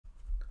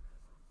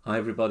Hi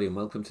everybody and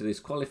welcome to this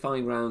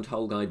qualifying round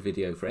hole guide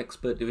video for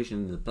Expert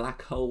Division in the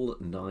Black Hole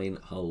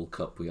 9-Hole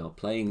Cup. We are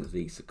playing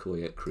the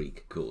Sequoia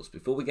Creek course.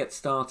 Before we get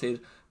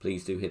started,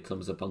 please do hit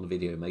thumbs up on the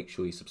video. Make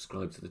sure you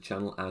subscribe to the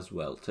channel as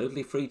well.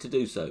 Totally free to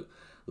do so.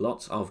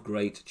 Lots of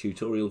great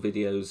tutorial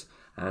videos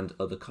and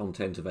other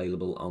content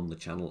available on the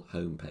channel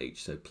homepage.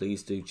 So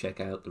please do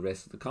check out the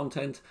rest of the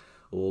content,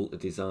 all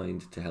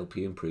designed to help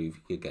you improve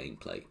your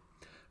gameplay.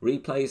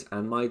 Replays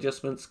and my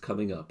adjustments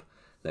coming up.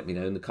 Let me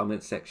know in the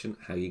comments section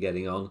how you're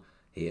getting on.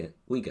 Here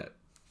we go.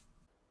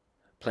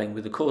 Playing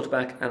with the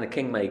quarterback and a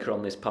kingmaker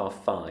on this par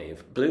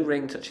 5. Blue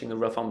ring touching the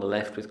rough on the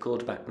left with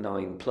quarterback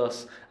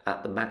 9+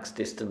 at the max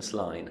distance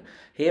line.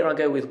 Here I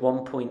go with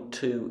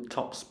 1.2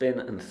 top spin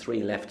and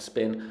 3 left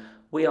spin.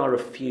 We are a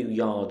few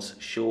yards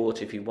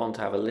short. If you want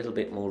to have a little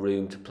bit more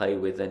room to play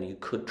with, then you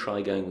could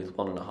try going with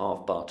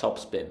 1.5 bar top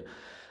spin.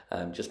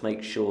 Just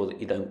make sure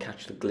that you don't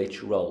catch the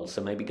glitch roll.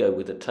 So maybe go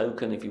with a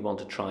token if you want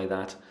to try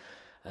that.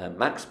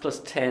 Max plus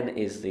 10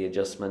 is the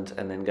adjustment,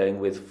 and then going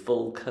with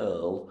full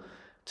curl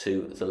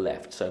to the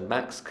left. So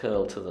max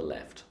curl to the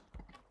left.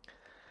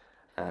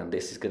 And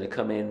this is going to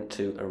come in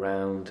to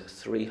around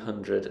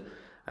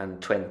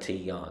 320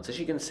 yards. As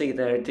you can see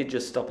there, it did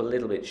just stop a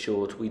little bit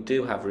short. We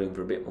do have room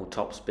for a bit more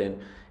topspin.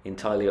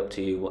 Entirely up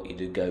to you what you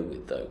do go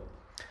with though.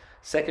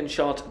 Second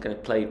shot, I'm going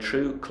to play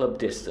true club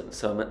distance.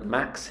 So I'm at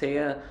max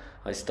here.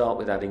 I start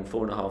with adding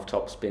 4.5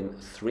 topspin,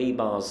 3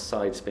 bars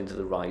side spin to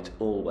the right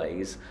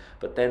always,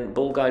 but then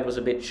ball guide was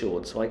a bit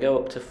short, so I go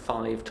up to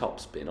 5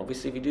 topspin.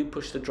 Obviously if you do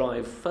push the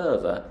drive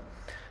further,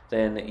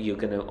 then you're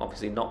going to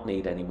obviously not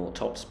need any more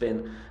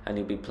topspin, and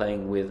you'll be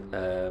playing with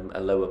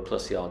a lower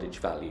plus yardage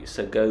value.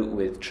 So go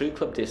with true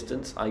club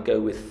distance. I go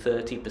with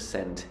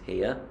 30%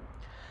 here.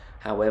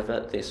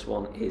 However, this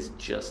one is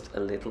just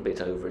a little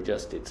bit over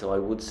adjusted, so I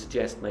would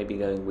suggest maybe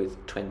going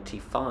with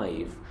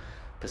 25%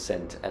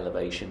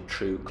 elevation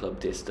true club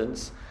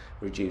distance,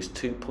 reduce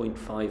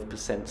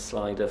 2.5%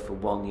 slider for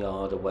 1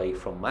 yard away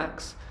from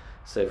max.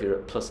 So if you're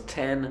at plus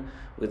 10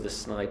 with the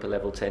sniper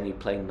level 10, you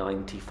play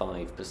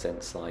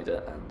 95%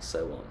 slider and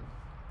so on.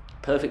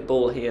 Perfect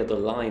ball here, the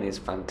line is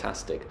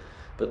fantastic,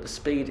 but the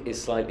speed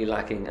is slightly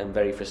lacking, and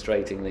very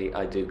frustratingly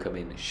I do come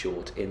in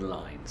short in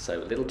line.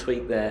 So a little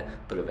tweak there,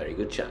 but a very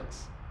good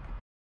chance.